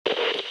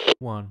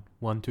One,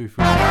 one, two,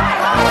 three.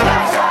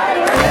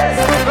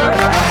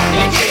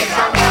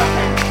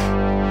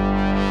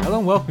 Hello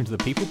and welcome to the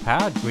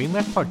people-powered Green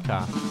Left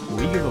podcast,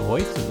 where we give a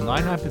voice to the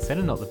 99%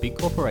 and not the big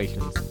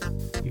corporations.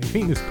 If you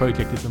think this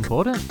project is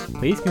important,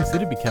 please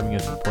consider becoming a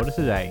supporter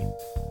today.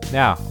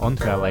 Now, on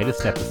to our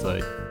latest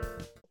episode.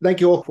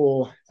 Thank you all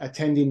for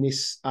attending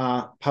this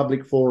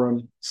public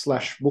forum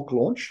 / book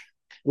launch.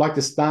 I'd like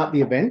to start the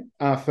event,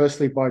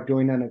 firstly, by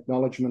doing an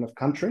acknowledgement of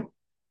country.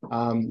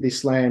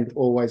 This land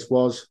always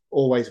was,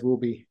 always will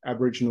be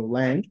Aboriginal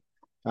land.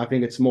 I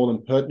think it's more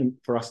than pertinent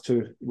for us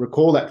to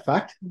recall that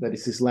fact, that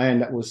it's this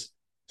land that was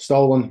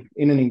stolen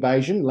in an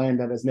invasion,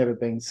 land that has never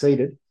been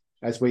ceded,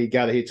 as we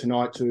gather here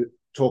tonight to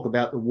talk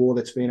about the war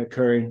that's been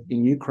occurring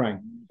in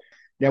Ukraine.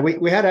 Now,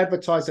 we had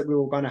advertised that we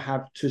were going to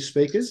have two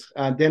speakers.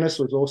 Dennis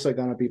was also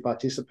going to be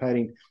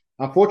participating.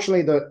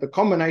 Unfortunately, the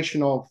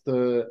combination of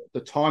the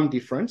time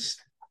difference,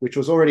 which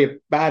was already a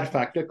bad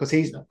factor because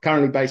he's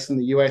currently based in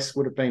the US,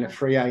 would have been a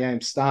 3 a.m.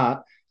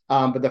 start.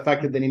 But the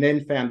fact that he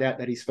then found out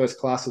that his first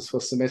classes for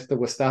semester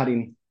were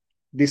starting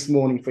this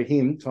morning for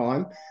him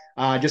time,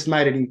 just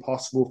made it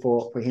impossible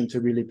for him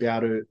to really be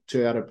able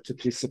to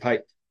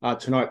participate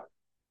tonight.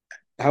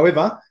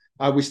 However,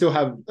 we still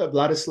have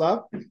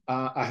Vladislav,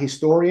 a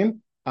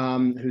historian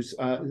who's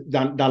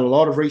done a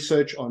lot of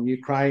research on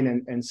Ukraine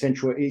and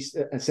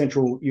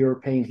Central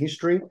European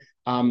history.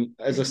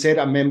 As I said,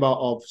 a member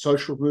of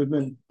social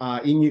movement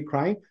in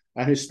Ukraine,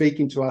 and who's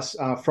speaking to us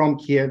from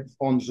Kiev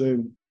on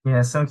Zoom.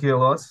 Yes, thank you a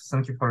lot.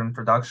 Thank you for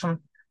introduction.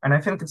 And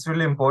I think it's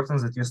really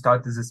important that you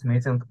started this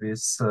meeting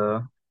with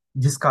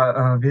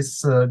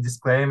this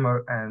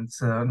disclaimer and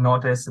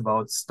notice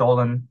about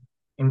stolen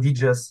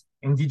indigenous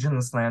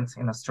land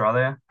in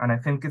Australia. And I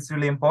think it's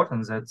really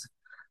important that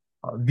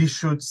we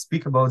should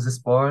speak about these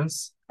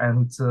points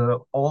and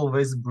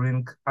always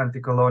bring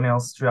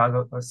anti-colonial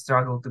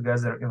struggle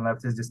together in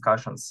leftist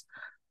discussions.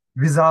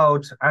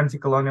 Without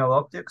anti-colonial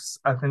optics,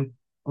 I think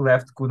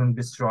left couldn't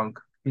be strong.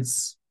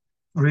 It's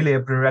really a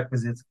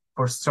prerequisite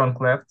for strong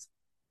left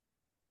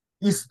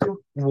is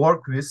to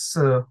work with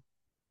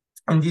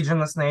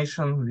indigenous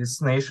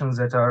nations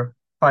that are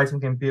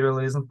fighting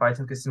imperialism,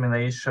 fighting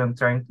assimilation,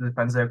 trying to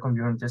defend their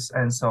communities,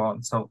 and so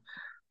on. So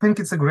I think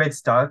it's a great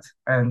start.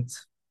 And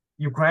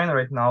Ukraine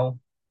right now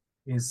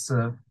is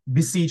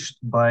besieged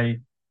by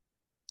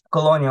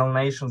colonial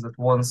nations that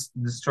wants to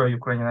destroy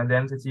Ukrainian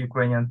identity,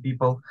 Ukrainian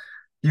people,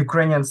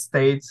 Ukrainian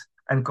state,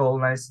 and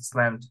colonize its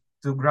land,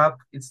 to grab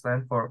its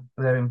land for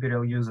their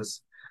imperial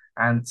uses.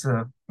 And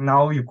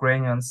now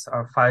Ukrainians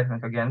are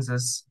fighting against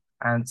this,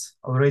 and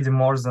already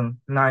more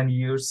than 9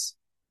 years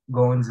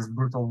go in this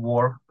brutal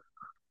war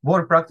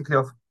practically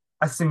of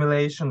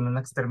assimilation and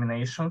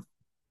extermination.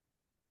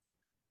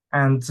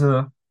 And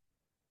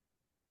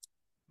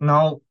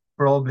now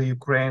probably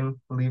Ukraine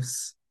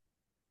lives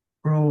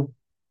through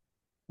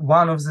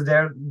one of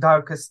the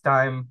darkest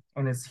time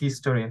in its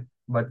history,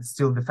 but it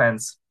still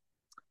defends.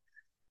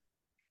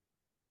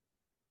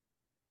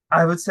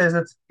 I would say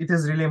that it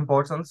is really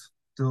important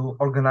to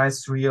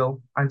organize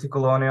real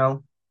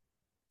anti-colonial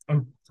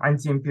and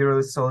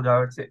anti-imperialist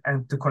solidarity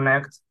and to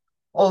connect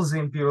all the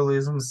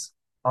imperialisms,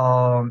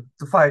 to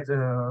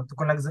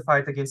connect the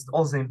fight against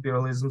all the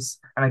imperialisms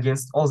and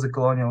against all the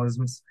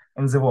colonialisms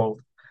in the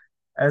world.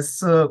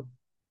 As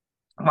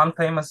one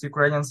famous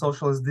Ukrainian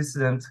socialist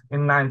dissident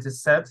in the 90s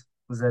said,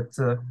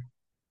 that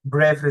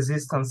brave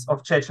resistance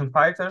of Chechen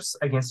fighters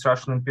against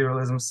Russian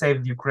imperialism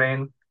saved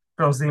Ukraine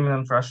from the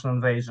imminent Russian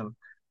invasion.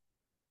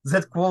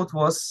 That quote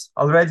was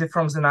already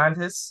from the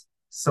 90s,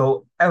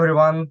 so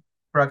everyone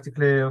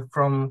practically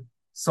from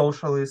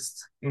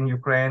socialists in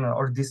Ukraine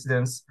or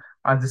dissidents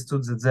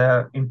understood that there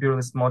are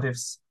imperialist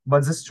motives,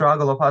 but the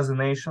struggle of other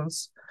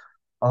nations,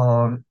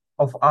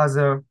 of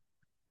other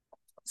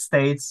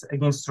states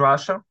against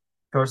Russia,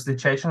 first the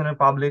Chechen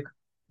Republic,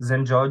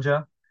 then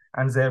Georgia,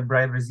 and their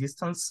brave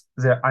resistance,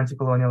 their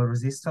anti-colonial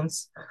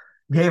resistance,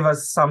 gave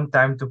us some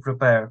time to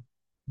prepare.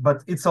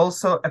 But it's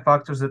also a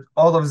factor that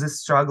all of this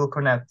struggle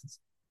connected.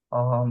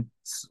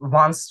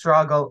 One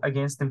struggle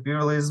against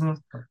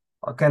imperialism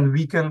can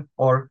weaken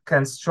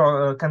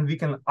can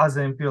weaken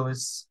other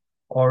imperialists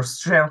or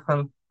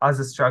strengthen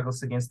other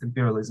struggles against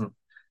imperialism.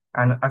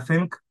 And I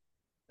think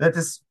that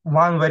is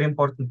one very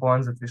important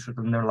point that we should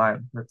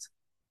underline, that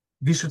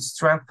we should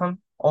strengthen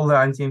all the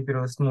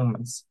anti-imperialist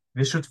movements.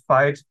 We should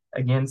fight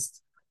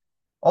against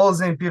all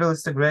the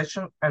imperialist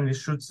aggression, and we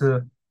should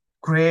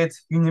create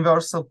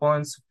universal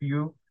points of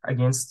view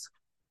against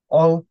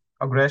all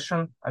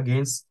aggression,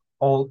 against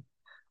all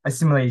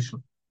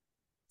assimilation.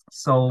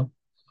 So,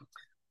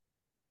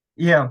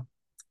 yeah,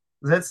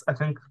 that's, I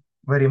think,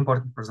 very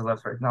important for the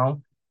left right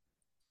now.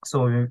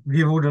 So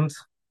we wouldn't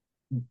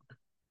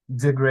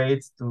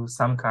degrade to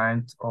some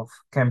kind of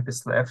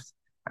campus left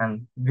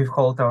and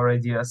withhold our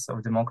ideas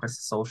of democracy,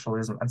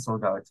 socialism, and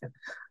solidarity.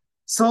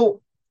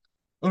 So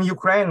in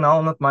Ukraine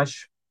now, not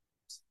much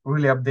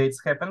really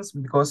updates happens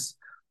because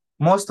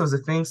most of the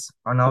things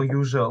are now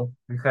usual.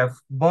 We have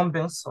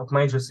bombings of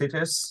major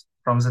cities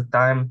from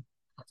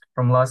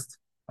last,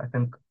 I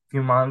think,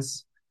 few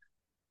months.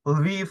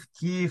 Lviv,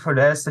 Kiev,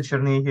 Odessa,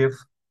 Chernihiv,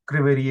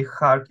 Kryvyi Rih,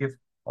 Kharkiv,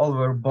 all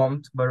were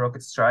bombed by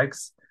rocket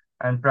strikes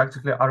and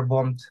practically are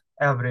bombed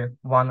every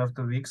 1 or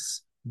 2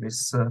 weeks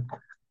with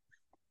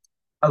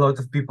a lot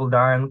of people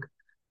dying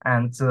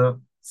and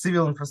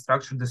civil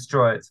infrastructure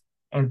destroyed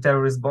in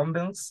terrorist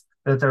bombings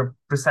that are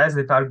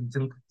precisely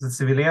targeting the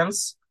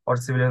civilians or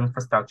civilian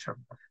infrastructure.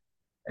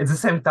 At the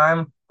same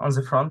time, on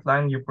the front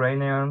line,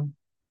 Ukrainian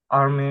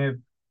army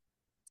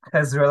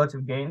has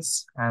relative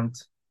gains and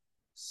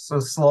so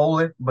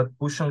slowly but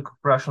pushing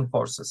Russian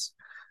forces.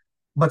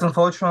 But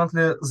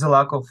unfortunately, the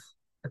lack of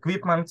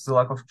equipment, the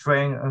lack of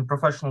training and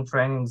professional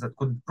training that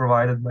could be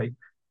provided by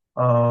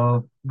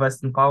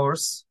Western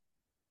powers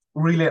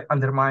really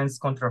undermines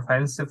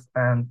counteroffensive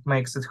and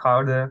makes it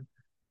harder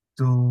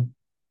to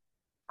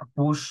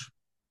push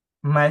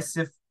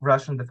massive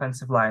Russian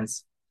defensive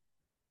lines.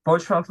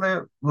 Fortunately,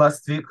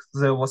 last week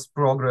there was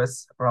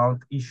progress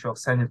around issue of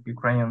sending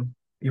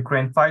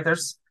Ukraine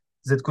fighters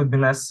that could be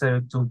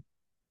necessary to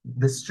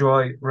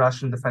destroy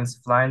Russian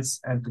defensive lines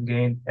and to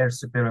gain air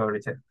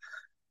superiority.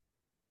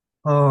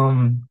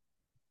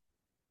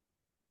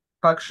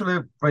 Actually,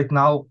 right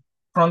now,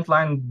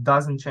 frontline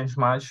doesn't change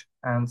much,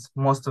 and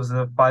most of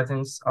the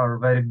fightings are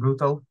very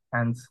brutal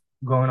and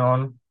going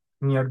on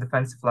near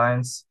defensive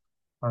lines,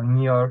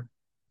 near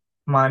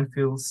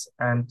minefields,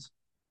 and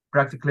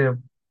practically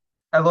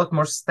a lot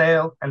more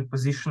stale and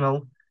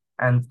positional.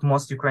 And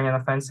most Ukrainian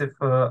offensive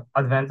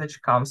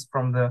advantage comes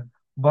from the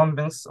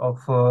bombings of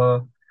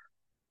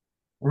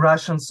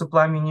Russian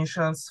supply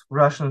munitions,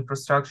 Russian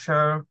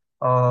infrastructure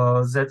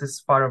that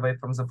is far away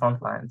from the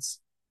front lines.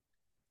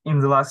 In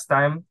the last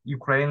time,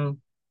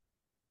 Ukraine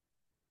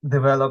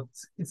developed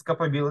its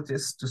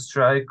capabilities to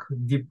strike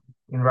deep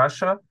in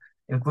Russia,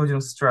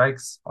 including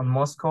strikes on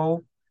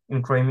Moscow,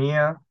 in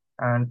Crimea,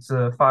 and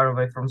far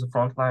away from the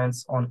front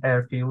lines on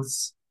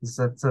airfields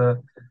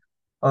that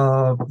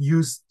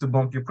used to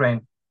bomb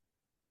Ukraine.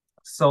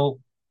 So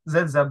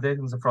that's the update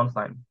on the front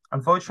line.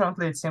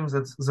 Unfortunately, it seems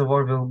that the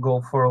war will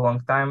go for a long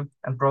time,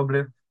 and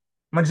probably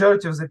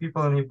majority of the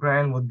people in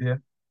Ukraine would be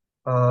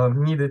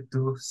needed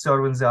to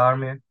serve in the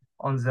army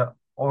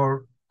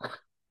or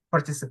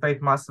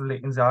participate massively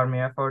in the army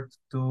effort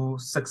to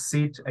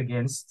succeed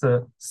against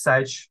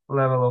such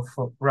level of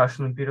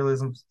Russian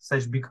imperialism,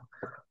 such big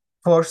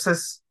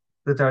forces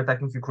that are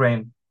attacking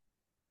Ukraine.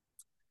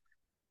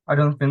 I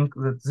don't think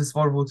that this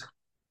war would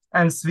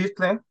end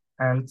swiftly,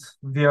 and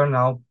we are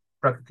now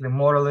practically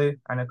morally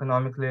and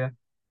economically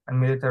and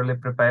militarily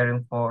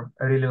preparing for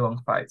a really long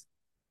fight.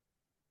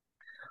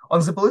 On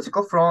the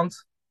political front,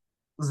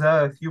 there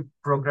are a few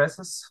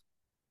progresses.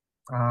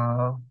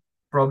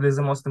 Probably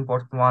the most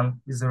important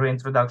one is the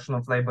reintroduction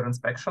of labor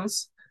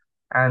inspections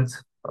and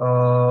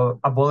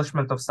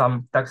abolishment of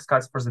some tax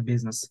cuts for the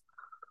business.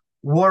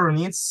 War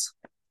needs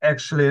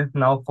actually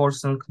now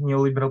forcing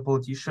neoliberal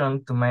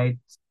politicians to make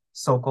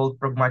so-called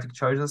pragmatic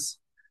choices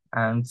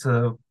and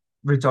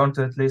return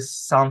to at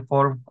least some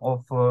form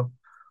of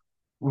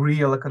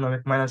real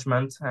economic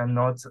management and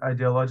not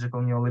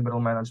ideological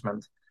neoliberal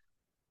management.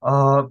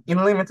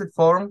 In limited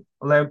form,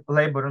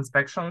 labor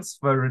inspections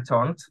were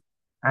returned,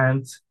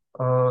 and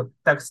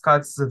tax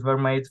cuts that were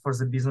made for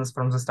the business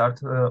from the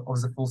start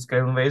of the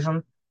full-scale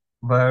invasion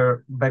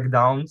were backed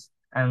down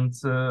and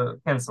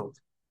cancelled.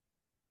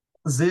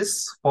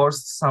 This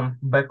forced some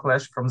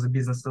backlash from the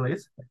business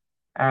elite,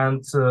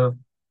 and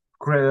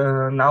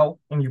now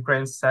in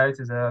Ukraine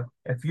society, there are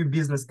a few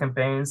business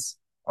campaigns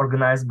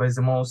organized by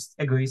the most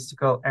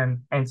egoistical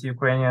and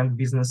anti-Ukrainian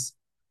business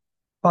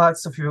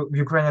parts of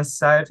Ukrainian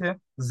society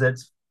that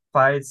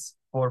fights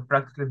for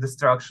practical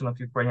destruction of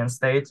Ukrainian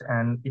state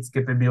and its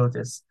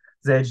capabilities.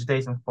 They're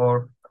agitating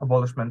for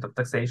abolishment of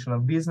taxation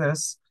of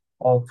business,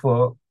 of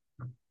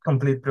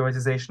complete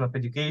privatization of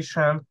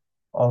education,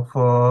 of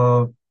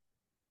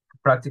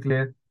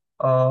practically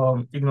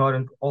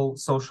ignoring all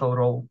social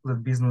role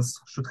that business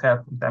should have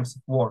in times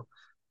of war.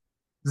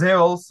 They're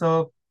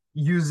also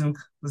using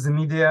the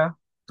media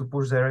to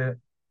push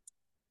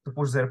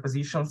their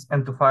positions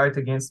and to fight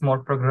against more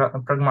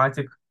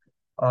pragmatic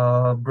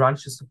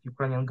branches of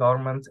Ukrainian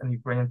government and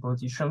Ukrainian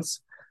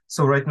politicians.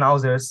 So right now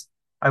there's,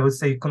 I would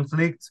say,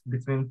 conflict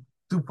between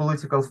two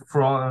political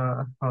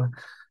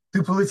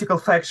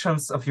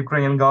factions of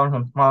Ukrainian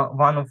government,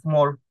 one of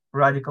more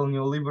radical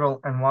neoliberal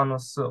and one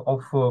of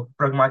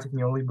pragmatic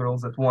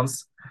neoliberals that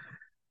wants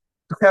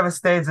to have a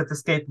state that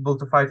is capable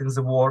to fight in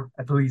the war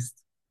at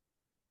least.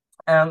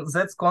 And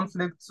that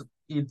conflict,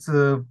 it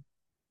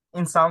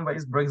in some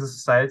ways breaks the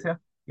society.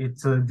 It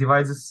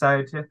divides the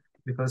society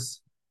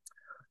because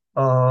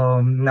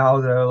now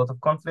there are a lot of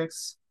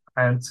conflicts,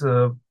 and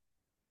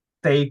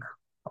take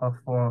of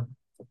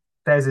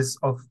thesis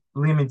of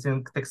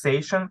limiting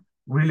taxation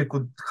really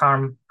could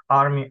harm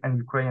army and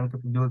Ukrainian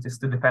capabilities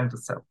to defend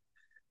itself.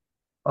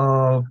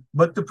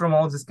 But to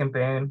promote this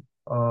campaign,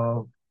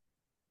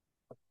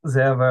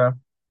 there were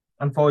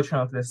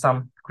unfortunately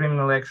some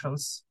criminal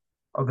actions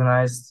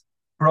organized,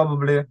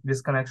 probably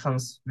with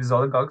connections with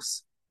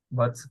oligarchs,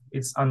 but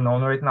it's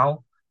unknown right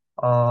now.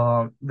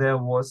 There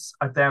was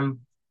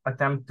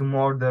attempt to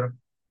murder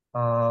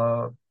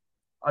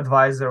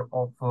advisor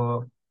of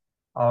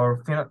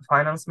our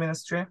finance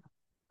ministry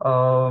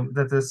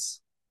that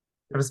is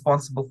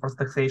responsible for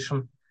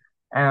taxation.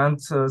 And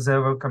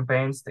there were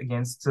campaigns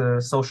against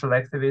social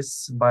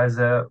activists by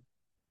the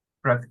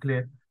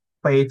practically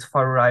paid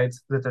far right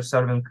that are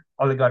serving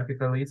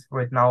oligarchic elite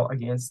right now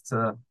against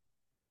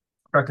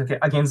practically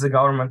against the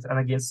government and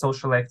against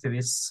social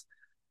activists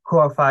who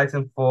are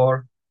fighting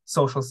for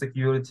social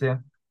security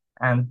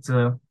and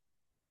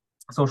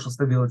social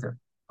stability.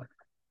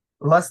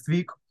 Last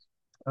week,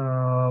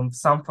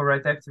 some far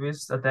right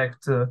activists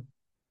attacked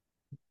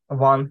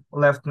one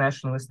left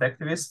nationalist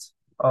activist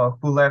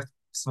who left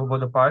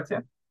Svoboda Party,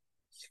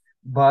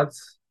 but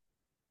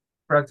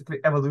practically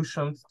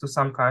evolutioned to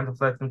some kind of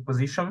left-wing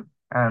position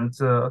and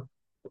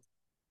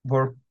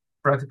were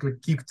practically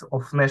kicked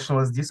off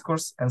nationalist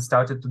discourse and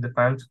started to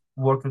defend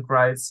working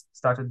rights,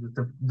 started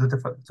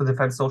to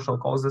defend social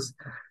causes.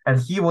 And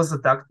he was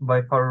attacked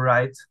by far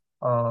right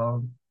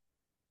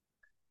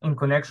in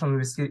connection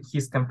with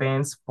his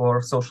campaigns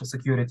for social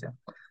security.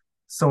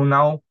 So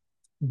now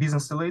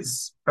business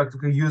elites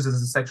practically uses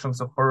the sections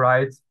of far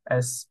right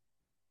as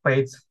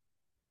paid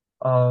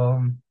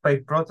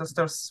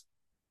protesters,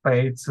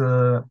 paid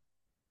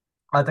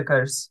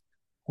attackers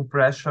who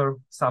pressure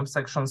some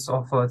sections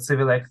of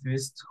civil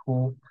activists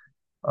who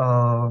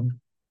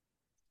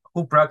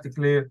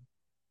practically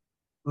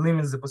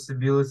limits the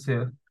possibility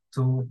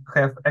to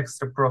have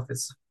extra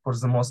profits for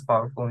the most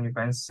powerful in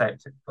Ukrainian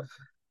society.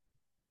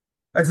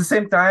 At the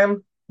same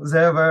time,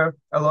 there were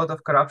a lot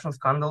of corruption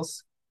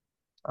scandals,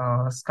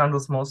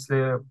 scandals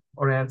mostly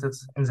oriented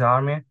in the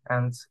army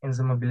and in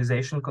the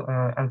mobilization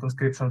and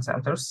conscription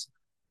centers.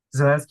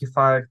 Zelensky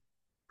fired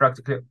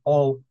practically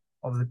all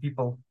of the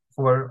people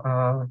who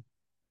were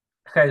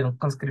heading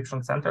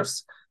conscription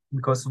centers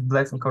because of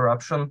blatant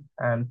corruption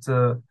and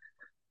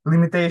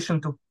limitation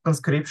to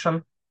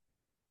conscription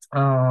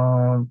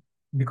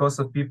because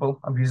of people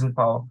abusing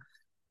power.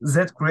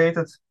 That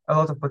created a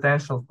lot of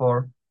potential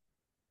for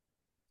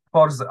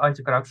the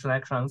anti-corruption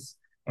actions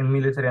in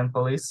military and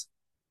police,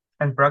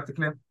 and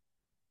practically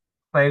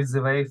paved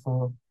the way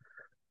for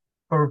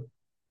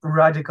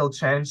radical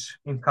change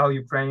in how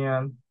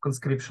Ukrainian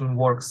conscription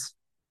works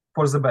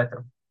for the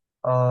better.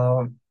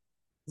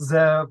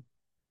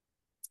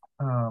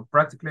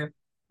 Practically,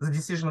 the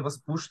decision was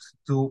pushed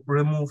to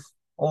remove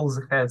all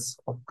the heads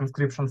of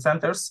conscription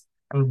centers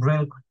and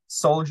bring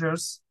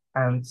soldiers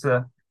and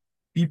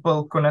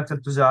people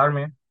connected to the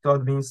army to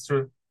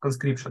administer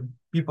conscription.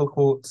 People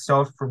who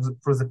serve for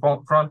the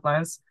front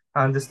lines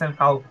and understand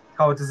how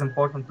it is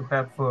important to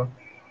have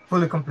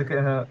fully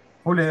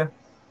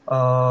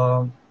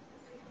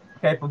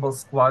capable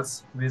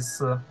squads with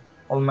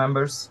all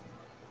members.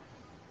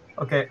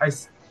 Okay,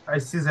 I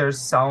see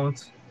there's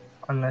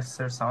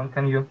unnecessary sound.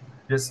 Can you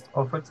just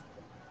off it?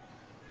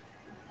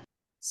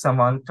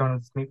 Someone turn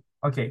it to me.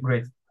 Okay,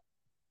 great.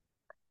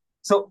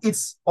 So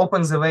it's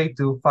opens the way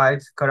to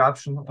fight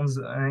corruption in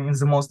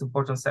the most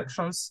important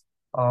sections,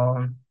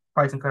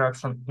 fighting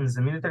corruption in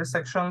the military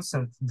sections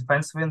and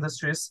defensive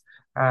industries.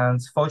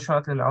 And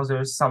fortunately, now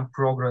there is some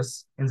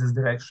progress in this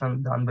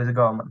direction done by the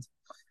government.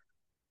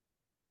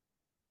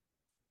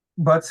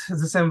 But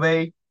the same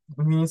way,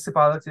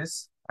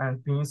 municipalities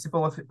and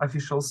municipal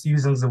officials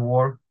using the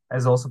war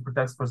as also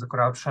pretext for the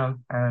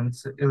corruption and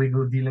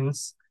illegal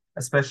dealings,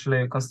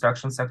 especially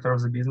construction sector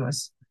of the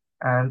business.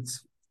 And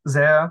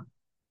there,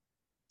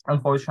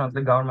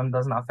 unfortunately, government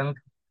does nothing,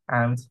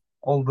 and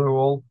all the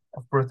role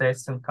of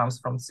protesting comes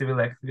from civil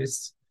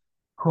activists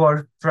who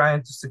are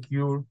trying to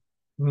secure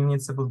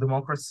municipal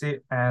democracy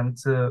and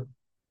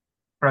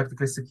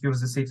practically secure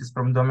the cities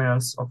from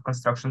dominance of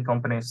construction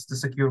companies, to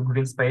secure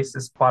green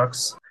spaces,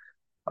 parks,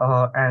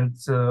 and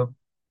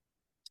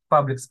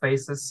public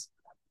spaces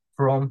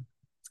from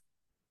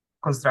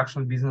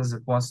construction business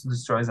that wants to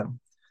destroy them.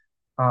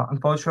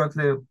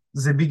 Unfortunately,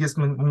 the biggest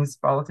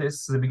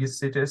municipalities, the biggest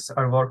cities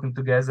are working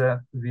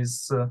together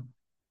with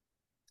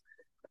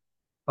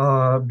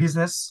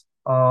business,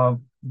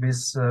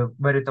 with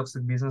very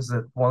toxic business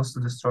that wants to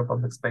destroy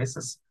public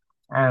spaces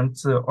and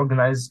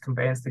organize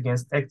campaigns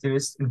against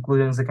activists,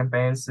 including the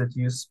campaigns that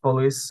use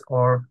police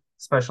or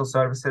special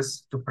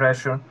services to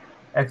pressure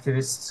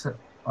activists,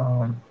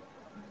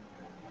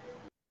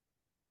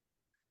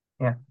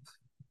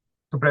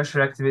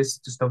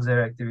 to stop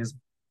their activism.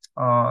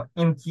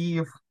 In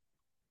Kyiv,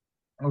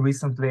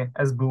 recently,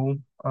 SBU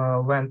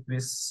went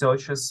with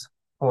searches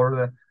for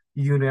the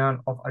Union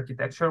of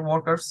Architecture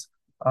Workers,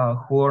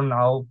 who are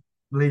now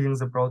leading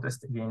the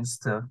protest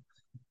against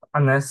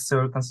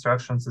unnecessary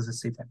constructions in the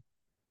city.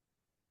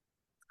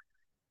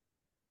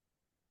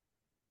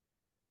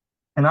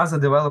 Another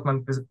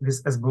development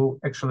with SBU,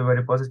 actually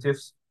very positive,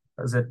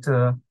 that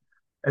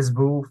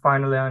SBU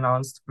finally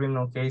announced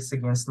criminal case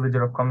against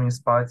leader of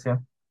Communist Party,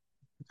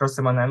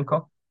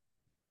 Trosimanenko,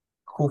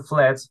 who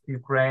fled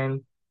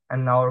Ukraine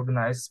and now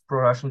organized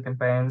pro-Russian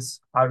campaigns,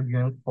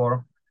 arguing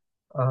for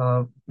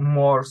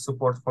more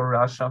support for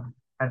Russia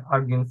and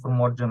arguing for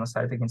more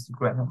genocide against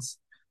Ukrainians.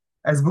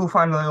 SBU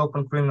finally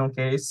opened criminal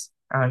case,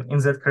 and in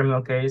that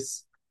criminal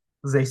case,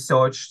 they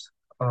searched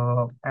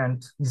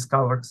and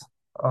discovered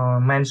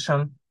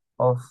mansion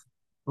of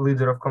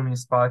leader of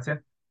Communist Party,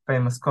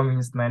 famous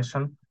communist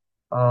mansion,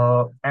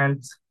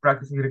 and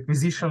practically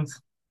requisitioned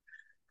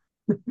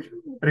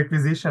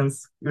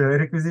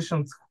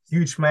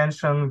huge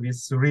mansion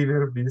with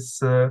river,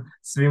 with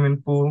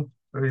swimming pool,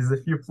 with a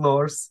few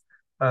floors,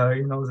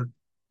 the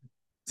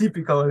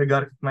typical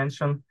oligarchic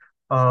mansion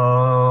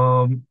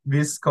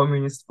with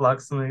communist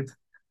flags on it,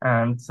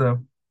 and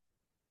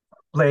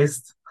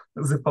placed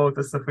the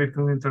photos of it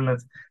on the internet,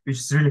 which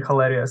is really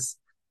hilarious.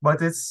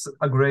 But it's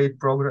a great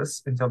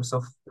progress in terms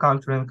of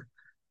countering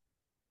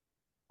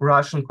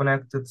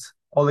Russian-connected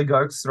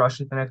oligarchs,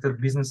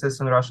 Russian-connected businesses,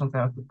 and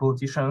Russian-connected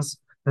politicians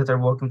that are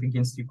working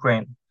against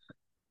Ukraine.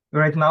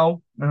 Right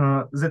now,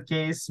 that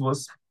case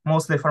was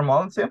mostly a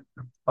formality,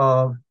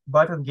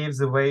 but it gave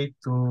the way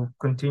to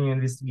continue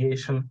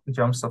investigation in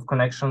terms of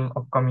connection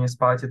of Communist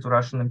Party to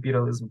Russian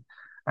imperialism.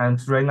 And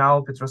right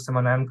now, Petro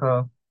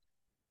Simonenko,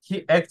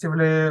 he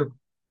actively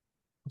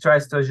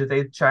tries to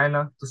agitate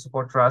China to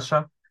support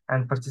Russia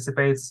and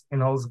participates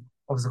in all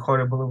of the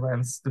horrible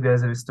events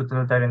together with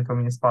totalitarian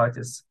communist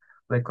parties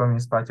like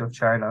Communist Party of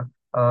China,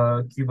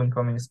 Cuban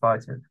Communist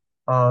Party,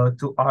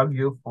 to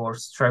argue for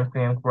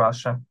strengthening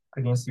Russia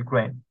against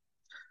Ukraine.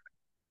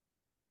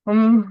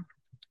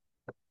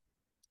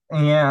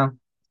 Yeah,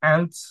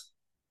 and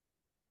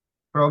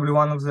probably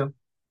one of the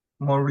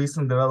more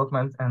recent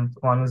development, and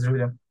one is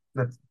really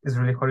that is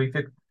really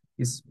horrific,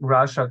 is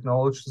Russia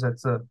acknowledged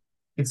that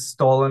it's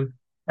stolen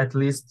at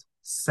least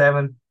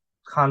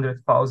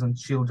 700,000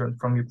 children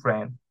from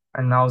Ukraine,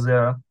 and now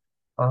they're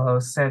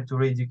sent to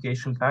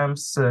re-education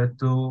camps,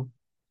 to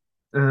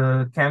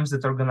camps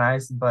that are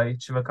organized by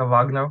ЧВК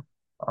Wagner,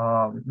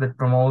 that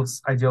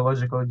promotes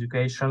ideological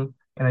education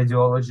and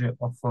ideology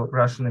of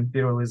Russian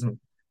imperialism.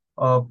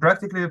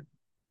 Practically,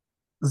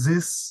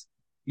 this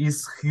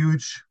is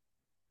huge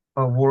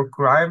war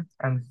crime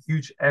and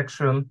huge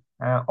action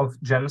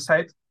of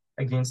genocide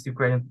against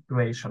Ukrainian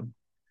population.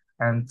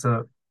 And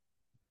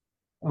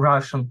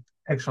Russian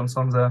actions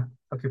on the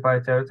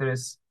occupied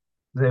territories,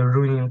 they're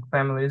ruining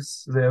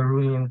families, they're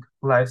ruining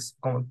lives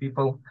of common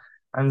people,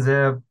 and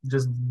they're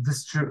just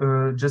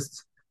destroying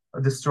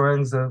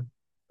the,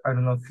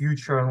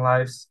 future and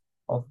lives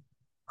of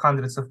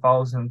hundreds of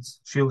thousands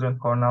of children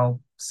who are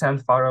now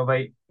sent far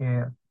away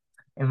in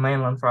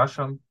mainland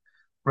Russia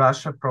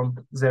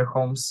from their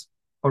homes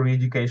for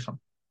education.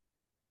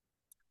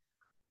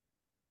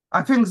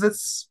 I think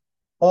that's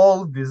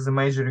all with the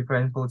major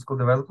Ukrainian political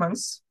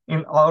developments.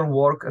 In our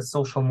work as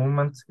social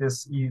movement,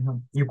 as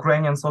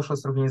Ukrainian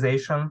socialist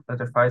organization that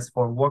fights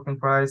for working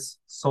rights,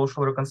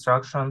 social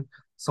reconstruction,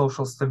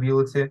 social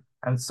stability,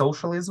 and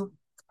socialism,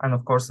 and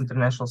of course,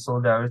 international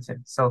solidarity,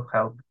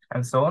 self-help,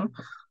 and so on.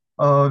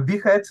 We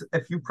had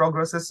a few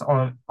progresses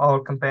on our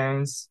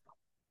campaigns,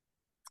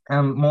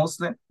 and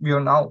mostly we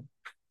are now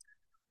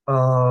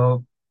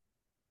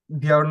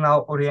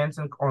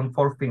orienting on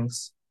four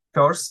things.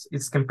 First,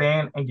 it's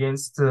campaign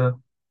against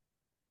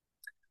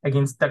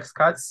tax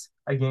cuts,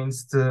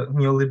 against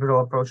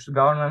neoliberal approach to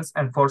governance,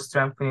 and for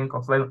strengthening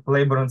of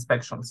labor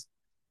inspections.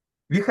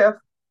 We have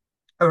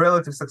a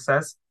relative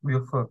success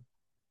with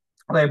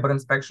labor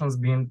inspections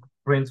being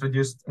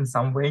reintroduced in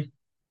some way,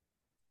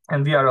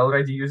 and we are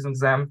already using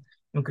them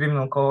in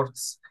criminal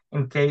courts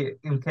in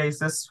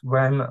cases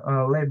when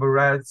labor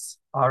rights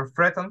are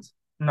threatened.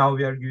 Now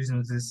we are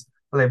using these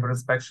labor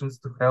inspections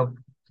to help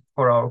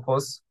for our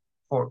cause,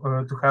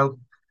 to help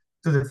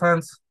to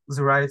defend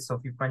the rights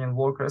of Ukrainian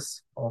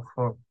workers, of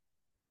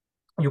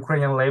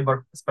Ukrainian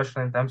labor,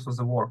 especially in times of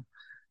the war.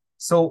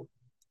 So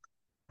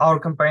our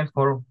campaign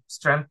for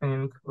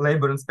strengthening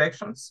labor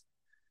inspections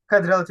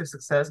had relative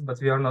success, but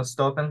we are not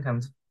stopping,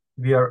 and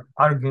we are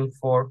arguing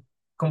for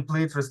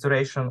complete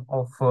restoration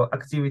of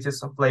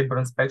activities of labor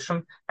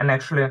inspection and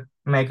actually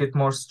make it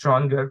more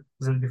stronger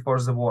than before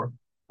the war,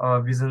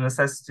 with the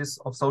necessities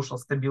of social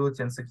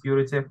stability and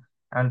security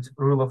and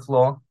rule of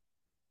law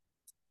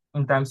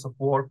in times of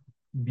war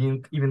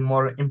being even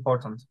more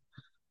important.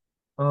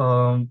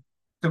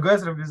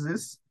 Together with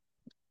this,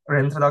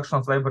 reintroduction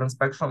of labor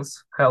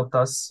inspections helped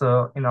us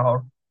in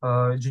our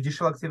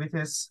judicial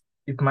activities.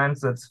 It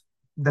meant that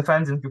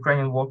defending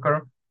Ukrainian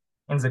worker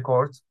in the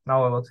court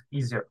now a lot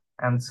easier,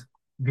 and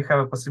we have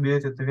a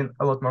possibility to win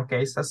a lot more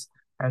cases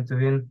and to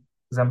win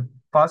them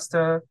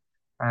faster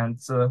and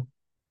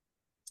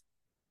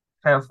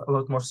have a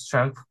lot more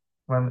strength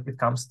when it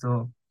comes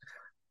to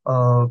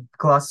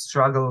class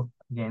struggle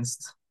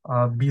against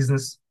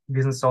business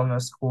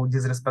owners who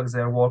disrespect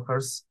their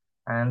workers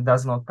and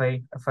does not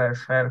pay a fair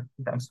share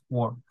in times of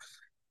war.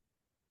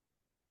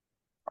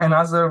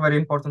 Another very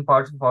important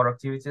part of our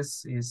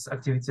activities is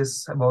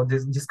activities about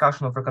this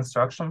discussion of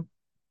reconstruction.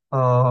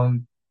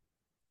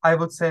 I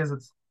would say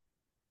that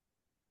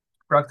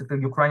practically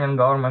Ukrainian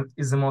government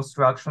is the most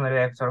reactionary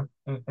actor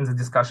in the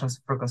discussions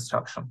of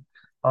reconstruction.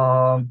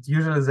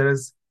 Usually there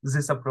is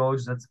this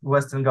approach that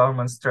Western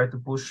governments try to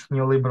push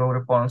neoliberal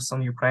reforms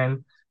on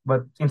Ukraine,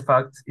 but in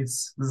fact,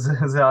 it's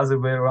the other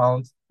way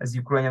around, as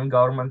Ukrainian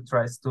government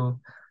tries to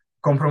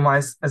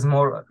compromise as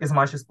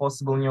much as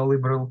possible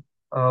neoliberal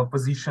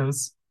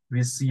positions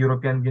with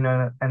European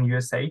Union and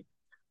USA,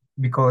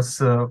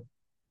 because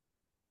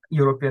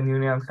European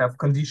Union have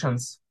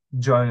conditions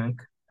joining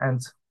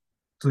and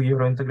to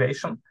Euro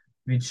integration,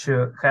 which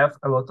have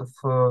a lot of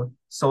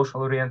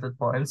social-oriented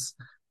points,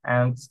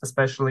 and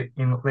especially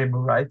in labor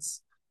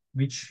rights,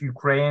 which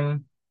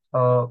Ukraine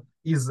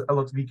is a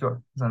lot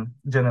weaker than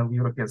general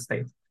European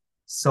state.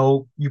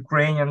 So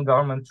Ukrainian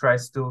government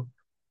tries to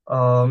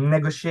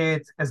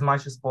negotiate as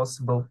much as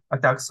possible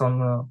attacks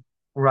on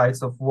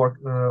rights of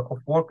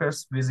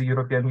workers with the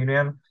European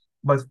Union,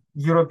 but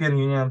European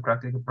Union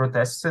practically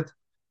protests it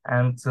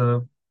and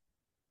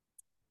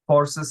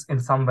forces in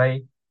some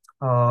way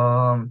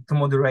to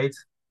moderate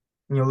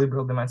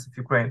neoliberal demands of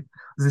Ukraine.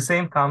 The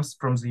same comes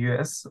from the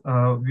US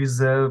with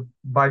the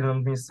Biden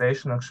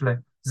administration. Actually,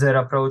 their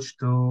approach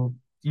to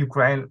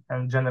Ukraine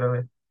and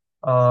generally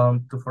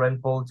to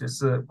foreign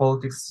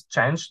politics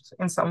changed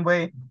in some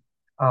way.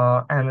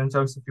 And in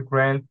terms of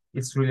Ukraine,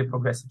 it's really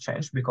progressive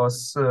change,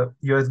 because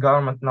US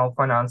government now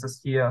finances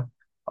here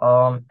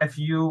a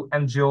few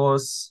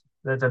NGOs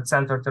that are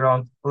centered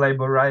around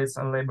labor rights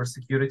and labor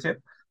security.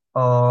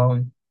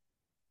 And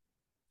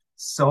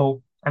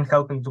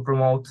helping to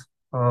promote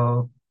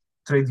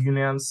trade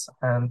unions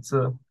and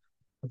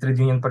trade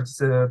union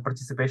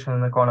participation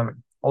in the economy.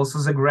 Also,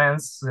 the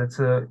grants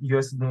that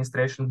US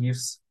administration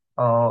gives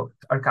are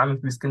coming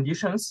with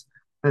conditions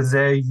that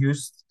they're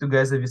used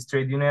together with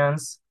trade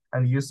unions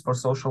and used for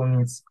social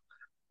needs.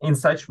 In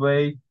such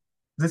way,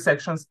 these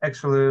actions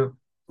actually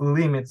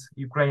limit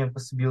Ukrainian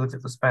possibility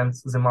to spend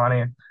the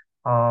money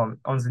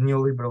on the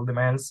neoliberal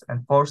demands,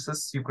 and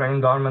forces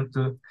Ukrainian government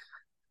to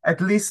at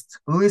least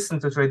listen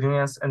to trade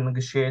unions and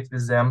negotiate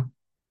with them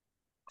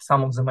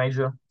some of the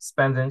major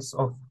spendings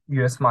of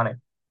US money.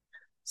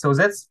 So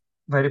that's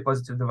very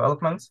positive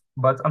development,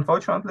 but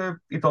unfortunately,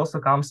 it also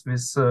comes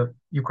with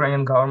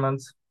Ukrainian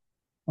government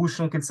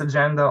pushing its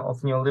agenda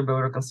of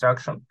neoliberal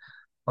reconstruction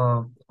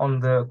on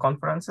the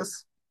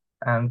conferences,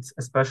 and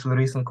especially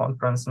recent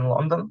conference in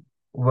London,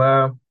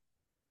 where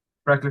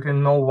practically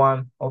no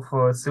one of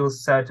civil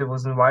society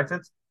was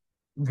invited.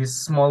 This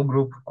small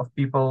group of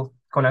people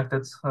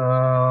connected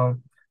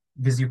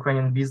with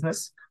Ukrainian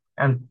business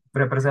and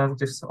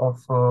representatives of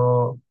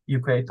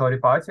UK Tory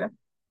party,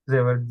 they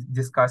were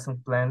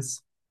discussing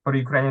plans for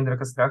Ukrainian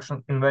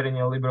reconstruction in very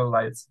neoliberal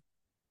lights.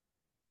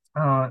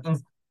 In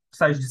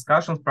such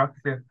discussions,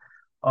 practically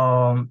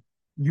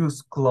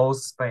use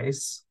closed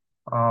space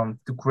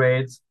to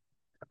create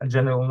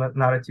general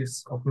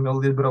narratives of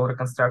neoliberal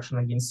reconstruction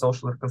against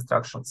social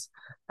reconstructions,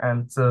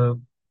 and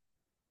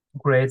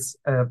creates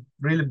a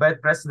really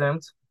bad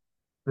precedent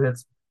that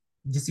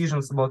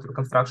decisions about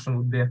reconstruction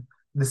would be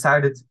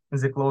decided in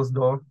the closed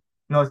door,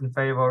 not in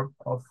favor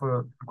of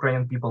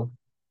Ukrainian people.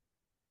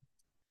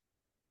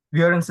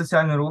 We are in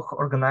Socialny Ruch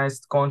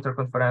organized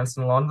counter-conference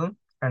in London,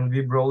 and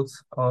we brought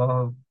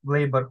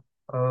labor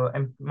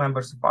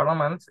members of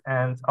parliament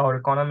and our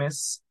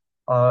economists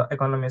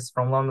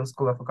from London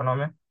School of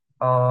Economy,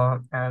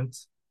 and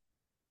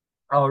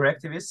our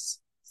activists,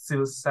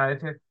 civil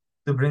society,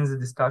 to bring the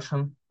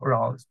discussion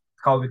around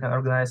how we can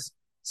organize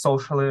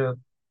social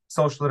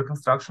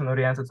reconstruction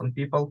oriented on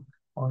people,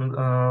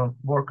 on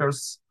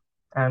workers,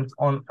 and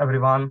on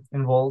everyone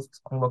involved,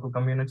 on local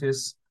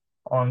communities,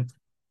 on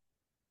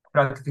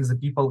practically the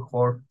people who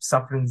are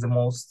suffering the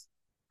most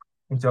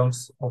in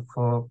terms of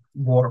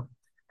war.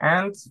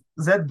 And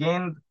that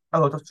gained a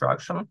lot of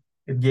traction.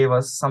 It gave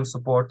us some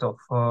support of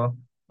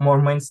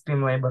more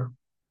mainstream labor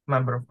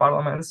member of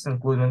parliaments,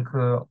 including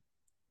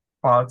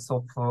parts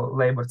of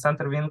labor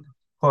center wing,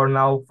 who are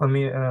now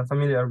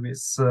familiar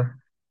with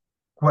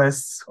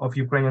quests of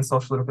Ukrainian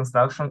social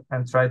reconstruction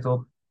and try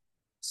to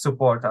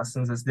support us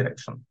in this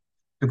direction.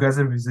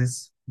 Together with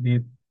this,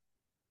 we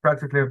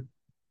practically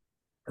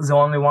the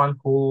only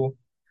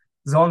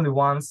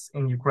ones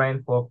in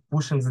Ukraine for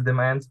pushing the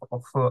demand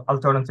of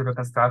alternative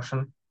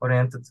reconstruction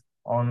oriented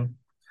on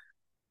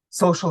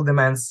social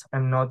demands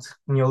and not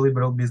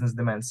neoliberal business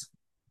demands.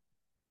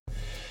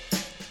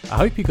 I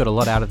hope you got a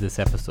lot out of this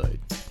episode.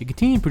 To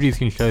continue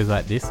producing shows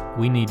like this,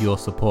 we need your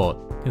support.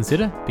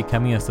 Consider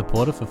becoming a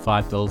supporter for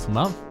 $5 a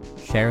month,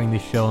 sharing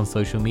this show on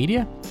social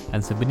media,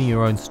 and submitting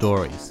your own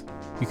stories.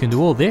 You can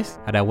do all this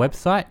at our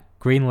website,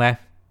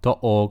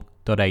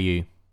 greenleft.org.au.